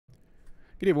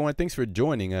Good day, everyone. Thanks for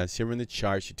joining us here in the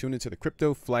charts. You tuned into the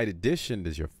Crypto Flight Edition.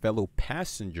 This is your fellow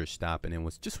passenger stopping in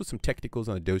with some technicals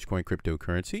on the Dogecoin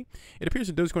cryptocurrency. It appears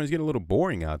that Dogecoin is getting a little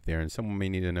boring out there, and someone may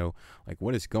need to know, like,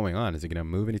 what is going on? Is it going to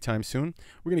move anytime soon?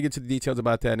 We're going to get to the details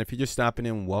about that. And if you're just stopping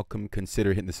in, welcome.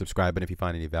 Consider hitting the subscribe button if you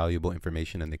find any valuable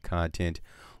information in the content.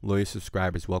 Loyal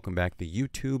subscribers, welcome back. The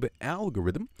YouTube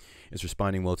algorithm is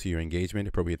responding well to your engagement.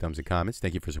 Appropriate thumbs and comments.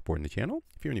 Thank you for supporting the channel.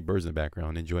 If you hear any birds in the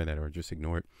background, enjoy that or just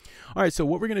ignore it. All right,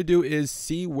 so what we're going to do is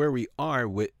see where we are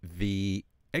with the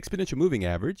exponential moving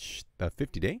average, the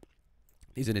 50-day.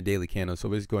 These are the daily candles. So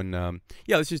let's go and,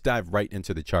 let's just dive right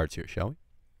into the charts here, shall we?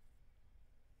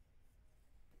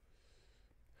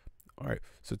 All right,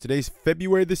 so today's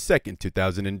February the 2nd,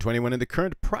 2021, and the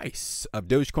current price of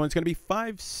Dogecoin is going to be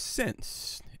 5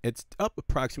 cents. It's up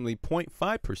approximately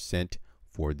 0.5%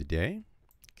 for the day.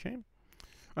 Okay. All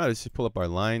right, let's just pull up our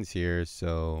lines here.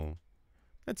 So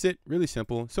that's it, really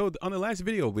simple. So on the last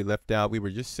video we left out, we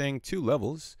were just saying two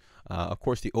levels. Of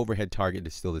course, the overhead target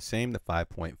is still the same, the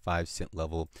 5.5 cent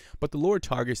level. But the lower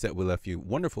targets that we left you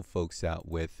wonderful folks out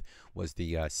with was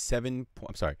the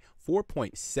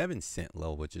 4.7 cent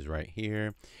level, which is right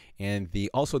here. And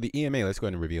also the EMA, let's go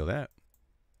ahead and reveal that.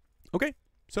 Okay,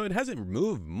 so it hasn't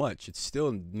moved much. It's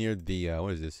still near the,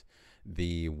 what is this?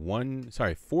 The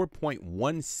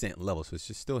 4.1 cent level, so it's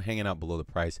just still hanging out below the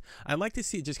price. I'd like to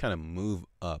see it just kind of move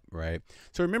up, right?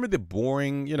 So remember the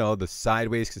boring, the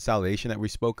sideways consolidation that we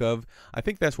spoke of? I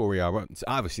think that's where we are. It's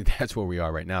obviously that's where we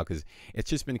are right now, because it's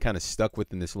just been kind of stuck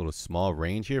within this little small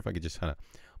range here. If I could just kind of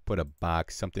put a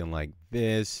box, something like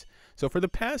this. So for the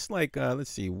past, like, let's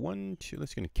see, 1, 2,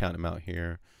 let's gonna count them out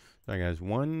here. All right, guys,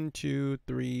 1, 2,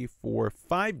 3, 4,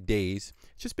 5 days.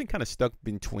 It's just been kind of stuck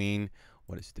between,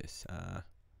 what is this?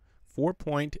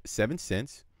 4.7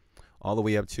 cents all the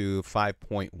way up to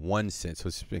 5.1 cents. So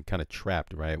it's been kind of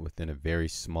trapped, right, within a very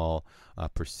small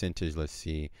percentage. Let's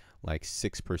see, like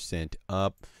 6%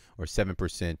 up or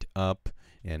 7% up.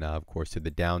 And of course, to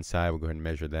the downside, we'll go ahead and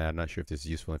measure that. I'm not sure if this is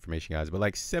useful information, guys, but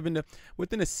like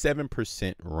within a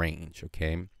 7% range,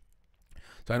 okay?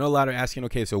 So I know a lot are asking,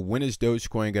 okay, so when is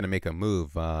Dogecoin going to make a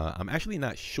move? I'm actually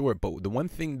not sure, but the one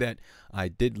thing that I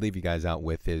did leave you guys out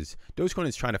with is Dogecoin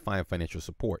is trying to find financial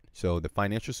support. So the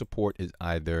financial support is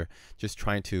either just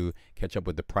trying to catch up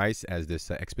with the price as this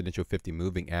exponential 50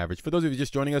 moving average. For those of you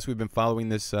just joining us, we've been following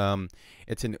this. I'm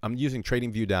using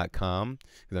tradingview.com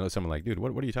because I know someone like, dude,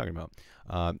 what are you talking about?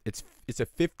 It's a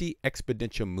 50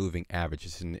 exponential moving average.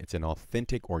 It's an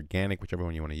authentic, organic, whichever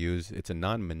one you want to use. It's a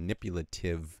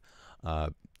non-manipulative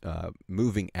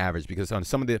moving average, because on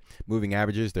some of the moving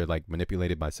averages they're like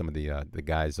manipulated by some of the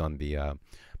guys on the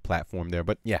platform there.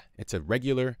 But yeah, it's a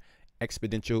regular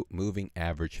exponential moving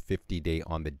average 50-day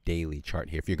on the daily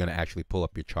chart here. If you're going to actually pull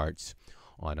up your charts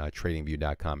on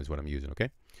tradingview.com is what I'm using.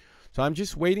 Okay, so I'm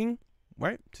just waiting,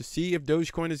 right, to see if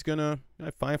Dogecoin is gonna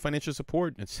find financial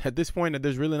support. It's at this point that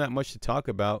there's really not much to talk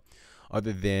about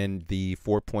other than the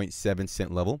 4.7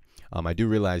 cent level. I do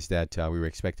realize that we were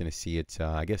expecting to see it,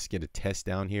 I guess, get a test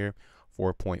down here,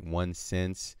 4.1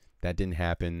 cents. That didn't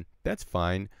happen. That's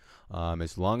fine.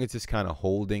 As long as it's kind of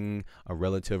holding a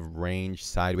relative range,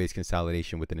 sideways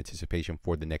consolidation with an anticipation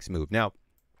for the next move. Now,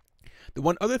 the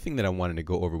one other thing that I wanted to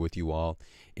go over with you all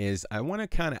is I want to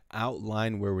kind of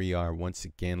outline where we are once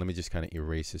again. Let me just kind of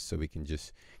erase this so we can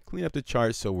just clean up the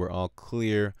chart so we're all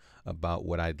clear about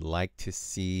what I'd like to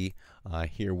see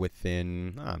here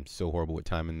within, I'm so horrible with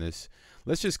timing this.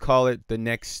 Let's just call it the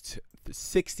next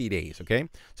 60 days, okay?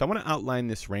 So I want to outline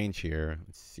this range here.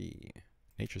 Let's see.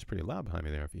 Nature's pretty loud behind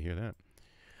me there if you hear that.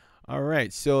 All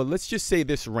right, so let's just say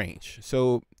this range.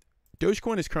 So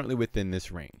Dogecoin is currently within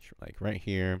this range, like right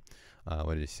here.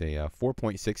 What did it say?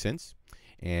 4.6 cents.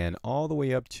 And all the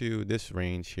way up to this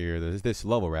range here, this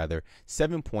level rather,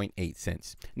 7.8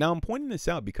 cents. Now I'm pointing this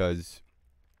out because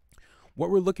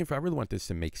what we're looking for, I really want this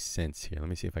to make sense here. Let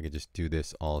me see if I can just do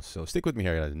this also. Stick with me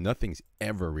here, guys. Nothing's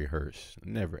ever rehearsed.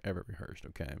 Never, ever rehearsed,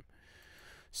 okay?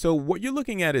 So what you're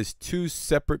looking at is two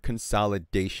separate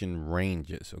consolidation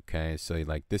ranges, okay? So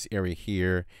like this area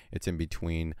here, it's in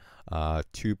between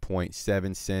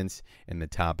 2.7 cents and the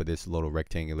top of this little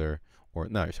rectangular, or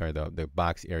no, sorry, the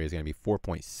box area is going to be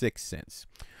 4.6 cents.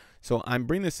 So I'm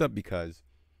bringing this up because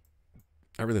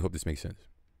I really hope this makes sense.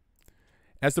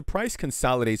 As the price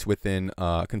consolidates within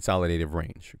a consolidative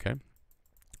range, okay?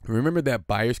 Remember that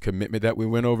buyer's commitment that we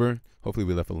went over? Hopefully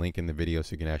we left a link in the video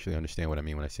so you can actually understand what I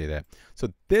mean when I say that.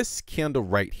 So this candle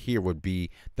right here would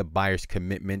be the buyer's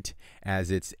commitment,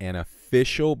 as it's an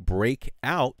official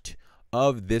breakout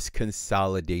of this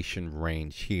consolidation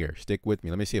range here. Stick with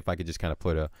me. Let me see if I could just kind of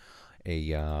put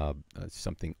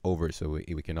something over it so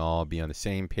we can all be on the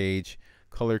same page.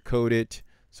 Color code it.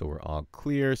 So we're all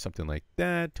clear, something like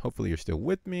that. Hopefully you're still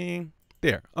with me.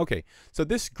 There. Okay. So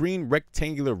this green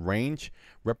rectangular range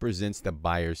represents the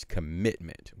buyer's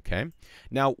commitment. Okay.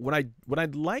 Now, what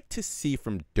I'd like to see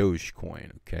from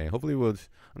Dogecoin. Okay. Hopefully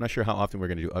I'm not sure how often we're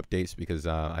going to do updates because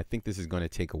I think this is going to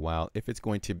take a while. If it's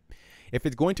going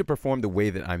to perform the way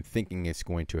that I'm thinking it's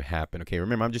going to happen. Okay.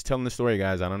 Remember, I'm just telling the story,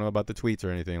 guys. I don't know about the tweets or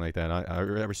anything like that. I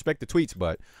respect the tweets,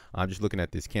 but I'm just looking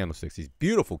at these candlesticks, these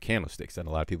beautiful candlesticks that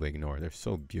a lot of people ignore. They're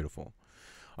so beautiful.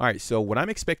 All right. So what I'm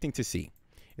expecting to see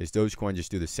is Dogecoin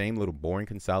just do the same little boring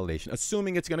consolidation,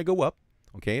 assuming it's going to go up.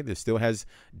 Okay, this still has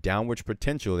downward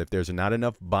potential if there's not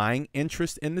enough buying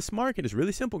interest in this market. It's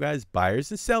really simple, guys. Buyers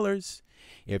and sellers.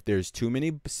 If there's too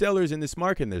many sellers in this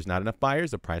market and there's not enough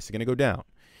buyers, the price is going to go down.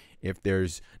 If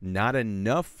there's not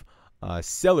enough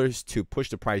sellers to push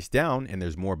the price down and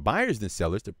there's more buyers than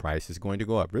sellers, the price is going to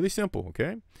go up. Really simple,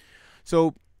 okay?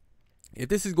 So if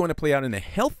this is going to play out in a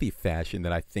healthy fashion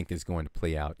that I think is going to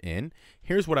play out in,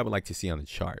 here's what I would like to see on the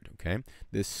chart, okay?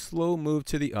 This slow move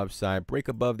to the upside, break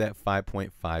above that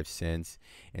 5.5 cents,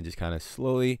 and just kind of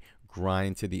slowly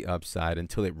grind to the upside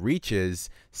until it reaches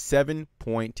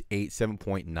 7.8,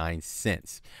 7.9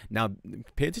 cents. Now,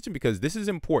 pay attention because this is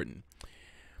important.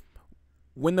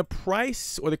 When the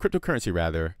price, or the cryptocurrency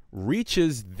rather,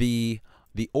 reaches the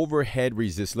overhead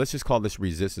resistance, let's just call this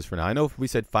resistance for now. I know we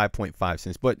said 5.5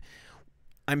 cents, but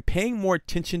I'm paying more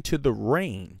attention to the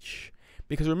range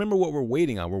because remember what we're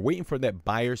waiting on. We're waiting for that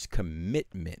buyer's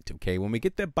commitment, okay? When we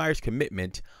get that buyer's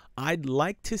commitment, I'd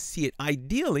like to see it,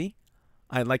 ideally,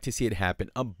 I'd like to see it happen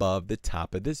above the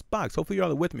top of this box. Hopefully you're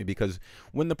all with me because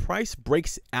when the price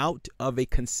breaks out of a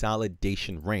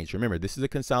consolidation range, remember, this is a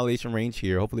consolidation range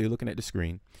here. Hopefully you're looking at the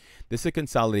screen. This is a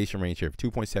consolidation range here of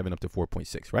 2.7 up to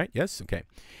 4.6, right? Yes? Okay.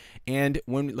 And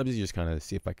let me just kind of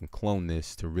see if I can clone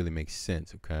this to really make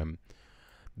sense, okay?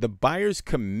 The buyer's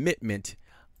commitment,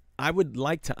 I would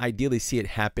like to ideally see it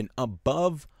happen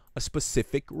above a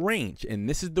specific range. And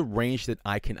this is the range that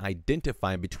I can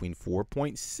identify between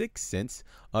 4.6 cents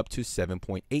up to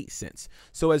 7.8 cents.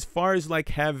 So as far as like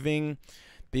having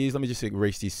these, let me just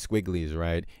erase these squigglies,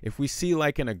 right? If we see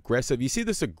like an aggressive, you see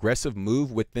this aggressive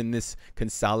move within this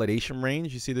consolidation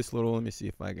range, you see this little, let me see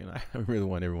if I can, I really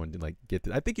want everyone to like get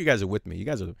this. I think you guys are with me. You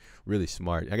guys are really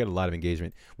smart. I got a lot of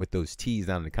engagement with those T's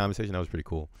down in the comment section. That was pretty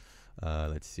cool.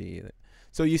 Let's see.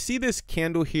 So you see this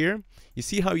candle here, you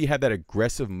see how you have that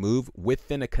aggressive move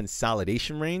within a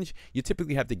consolidation range. You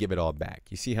typically have to give it all back.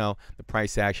 You see how the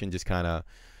price action just kind of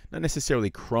not necessarily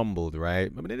crumbled,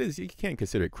 right? But it is, you can't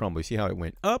consider it crumble. You see how it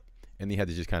went up and you had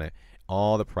to just kind of,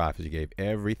 all the profits, you gave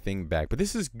everything back. But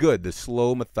this is good. The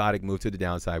slow methodic move to the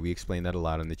downside, we explain that a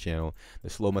lot on the channel. The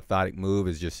slow methodic move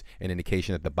is just an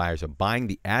indication that the buyers are buying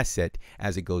the asset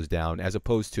as it goes down, as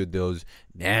opposed to those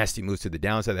nasty moves to the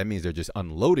downside. That means they're just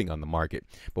unloading on the market.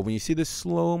 But when you see the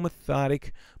slow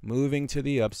methodic moving to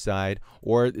the upside,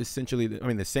 or essentially, I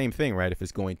mean, the same thing, right? If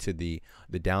it's going to the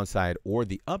downside or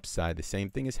the upside, the same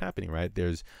thing is happening, right?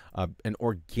 There's an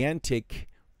organic,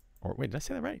 or wait, did I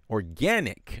say that right?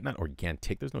 Organic, not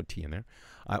organic, there's no T in there.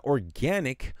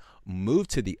 Organic move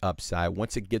to the upside.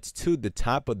 Once it gets to the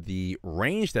top of the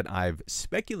range that I've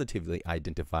speculatively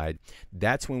identified,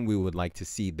 that's when we would like to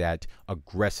see that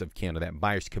aggressive candle, that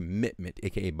buyer's commitment,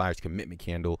 aka buyer's commitment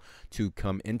candle, to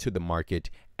come into the market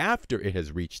after it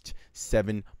has reached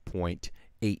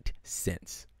 7.8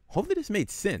 cents. Hopefully this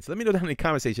made sense. Let me know down in the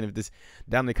comment section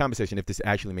if this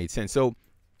actually made sense. So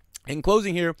in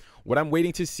closing here, what I'm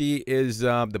waiting to see is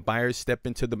the buyers step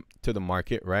into the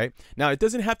market, right? Now, it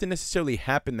doesn't have to necessarily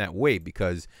happen that way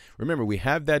because remember, we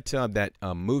have that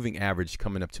moving average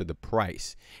coming up to the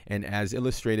price. And as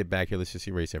illustrated back here, let's just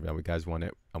erase everything.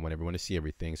 I want everyone to see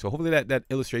everything. So hopefully that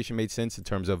illustration made sense in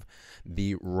terms of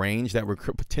the range that we're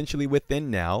potentially within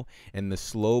now and the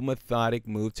slow methodic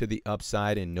move to the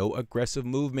upside and no aggressive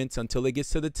movements until it gets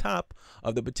to the top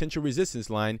of the potential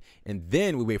resistance line. And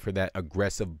then we wait for that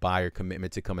aggressive buyer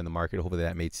commitment to come in the market. Hopefully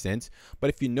that made sense. But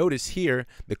if you notice here,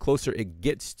 the closer it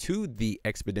gets to the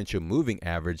exponential moving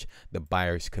average, the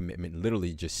buyer's commitment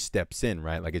literally just steps in,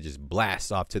 right? Like it just blasts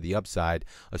off to the upside,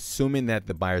 assuming that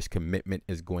the buyer's commitment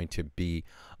is going to be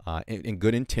in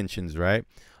good intentions, right?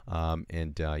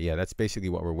 Yeah, that's basically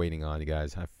what we're waiting on, you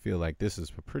guys. I feel like this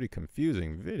is a pretty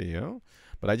confusing video,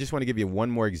 but I just want to give you one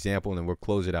more example and then we'll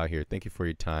close it out here. Thank you for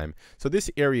your time. So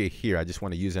this area here, I just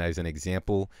want to use it as an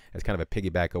example, as kind of a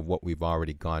piggyback of what we've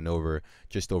already gone over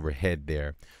just overhead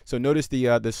there. So notice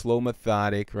the slow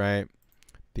methodic, right?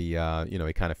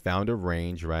 It kind of found a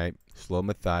range, right? Slow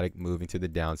methodic moving to the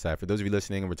downside. For those of you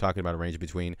listening, and we're talking about a range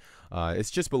between,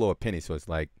 it's just below a penny, so it's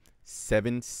like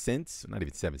 7 cents, not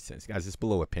even 7 cents, guys. It's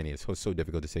below a penny. It's so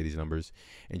difficult to say these numbers.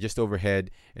 And just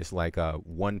overhead, it's like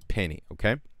 1 penny.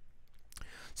 Okay.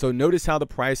 So notice how the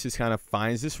price just kind of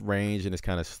finds this range and it's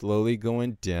kind of slowly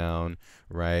going down,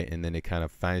 right? And then it kind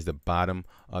of finds the bottom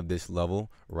of this level,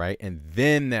 right? And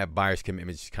then that buyer's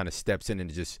commitment just kind of steps in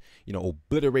and it just, you know,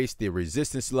 obliterates the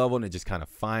resistance level, and it just kind of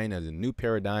finds a new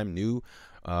paradigm, new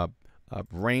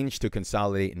range to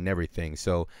consolidate and everything.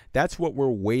 So that's what we're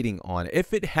waiting on.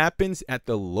 If it happens at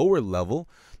the lower level,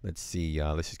 let's see,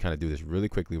 let's just kind of do this really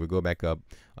quickly. We'll go back up.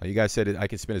 You guys said I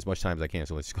can spend as much time as I can,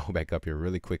 so let's go back up here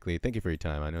really quickly. Thank you for your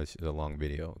time. I know it's a long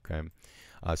video. Okay,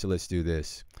 so let's do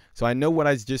this. So I know what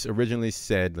I just originally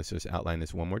said. Let's just outline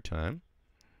this one more time.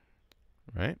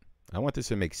 Right, I want this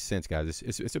to make sense, guys.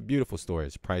 It's a beautiful story.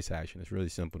 It's price action. It's really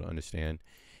simple to understand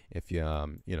if you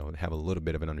you know, have a little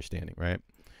bit of an understanding, right?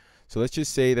 So let's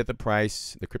just say that the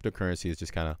price, the cryptocurrency, is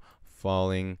just kind of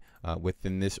falling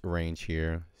within this range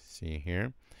here. See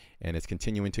here, and it's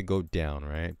continuing to go down,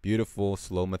 right? Beautiful,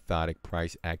 slow, methodic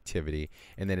price activity,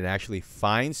 and then it actually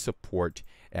finds support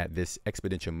at this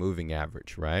exponential moving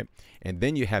average, right? And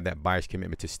then you have that buyer's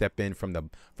commitment to step in from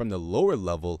the lower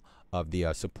level of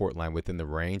the support line within the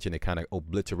range, and it kind of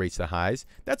obliterates the highs.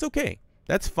 That's okay.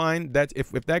 That's fine. That's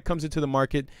if that comes into the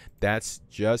market, that's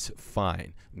just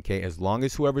fine. Okay, as long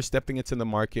as whoever's stepping into the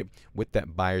market with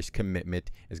that buyer's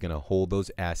commitment is going to hold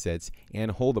those assets and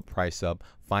hold the price up,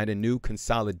 find a new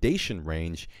consolidation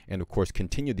range, and of course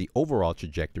continue the overall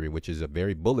trajectory, which is a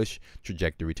very bullish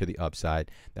trajectory to the upside.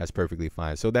 That's perfectly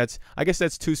fine. So that's, I guess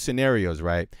that's two scenarios,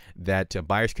 right? That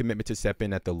buyer's commitment to step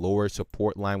in at the lower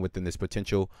support line within this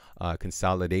potential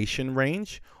consolidation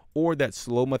range, or that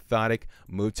slow, methodic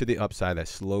move to the upside, that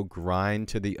slow grind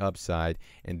to the upside,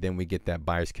 and then we get that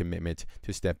buyer's commitment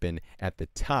to step in at the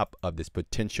top of this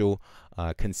potential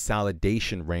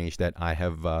consolidation range that I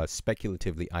have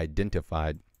speculatively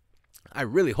identified. I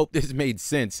really hope this made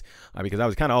sense because I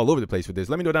was kind of all over the place with this.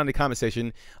 Let me know down in the comment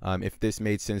section if this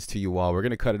made sense to you all. We're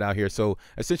going to cut it out here. So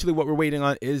essentially what we're waiting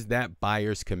on is that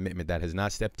buyer's commitment that has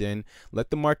not stepped in. Let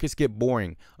the markets get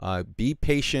boring. Be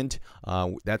patient.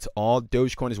 That's all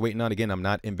Dogecoin is waiting on. Again, I'm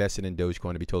not invested in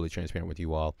Dogecoin, to be totally transparent with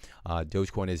you all.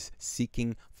 Dogecoin is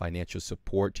seeking financial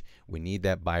support. We need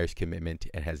that buyer's commitment.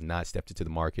 It has not stepped into the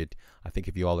market. I think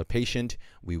if you all are patient,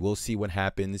 we will see what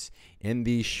happens in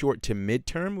the short to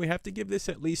midterm. We have to give this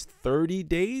at least 30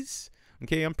 days.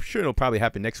 Okay, I'm sure it'll probably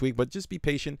happen next week, but just be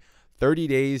patient. 30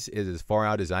 days is as far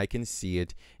out as I can see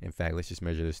it. In fact, let's just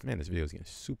measure this. Man, this video is getting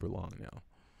super long now.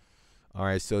 All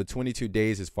right, so 22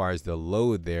 days as far as the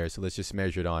low there. So let's just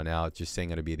measure it on out, just saying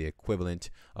it'll be the equivalent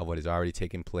of what has already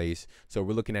taken place. So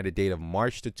we're looking at a date of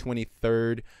March the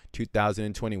 23rd,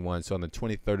 2021. So on the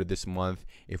 23rd of this month,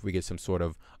 if we get some sort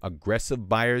of aggressive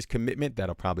buyer's commitment,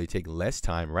 that'll probably take less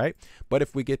time, right? But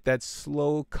if we get that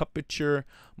slow cuppage,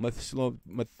 slow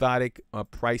methodic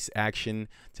price action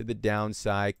to the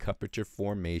downside, cuppage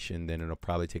formation, then it'll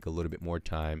probably take a little bit more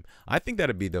time. I think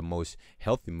that'd be the most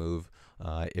healthy move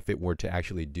if it were to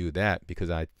actually do that, because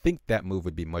I think that move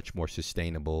would be much more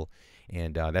sustainable.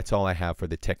 And that's all I have for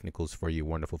the technicals for you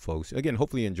wonderful folks. Again,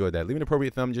 hopefully you enjoyed that. Leave an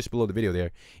appropriate thumb just below the video there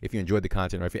if you enjoyed the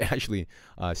content, or if you actually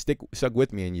stuck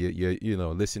with me and you know,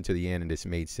 listen to the end and this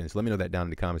made sense. Let me know that down in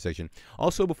the comment section.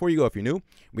 Also, before you go, if you're new,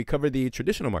 we cover the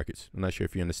traditional markets. I'm not sure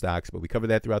if you're in the stocks, but we cover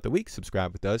that throughout the week.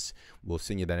 Subscribe with us. We'll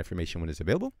send you that information when it's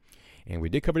available. And we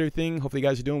did cover everything. Hopefully you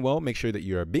guys are doing well. Make sure that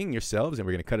you are being yourselves, and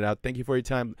we're going to cut it out. Thank you for your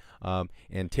time,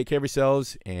 and take care of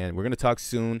yourselves, and we're going to talk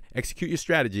soon. Execute your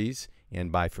strategies,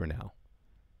 and bye for now.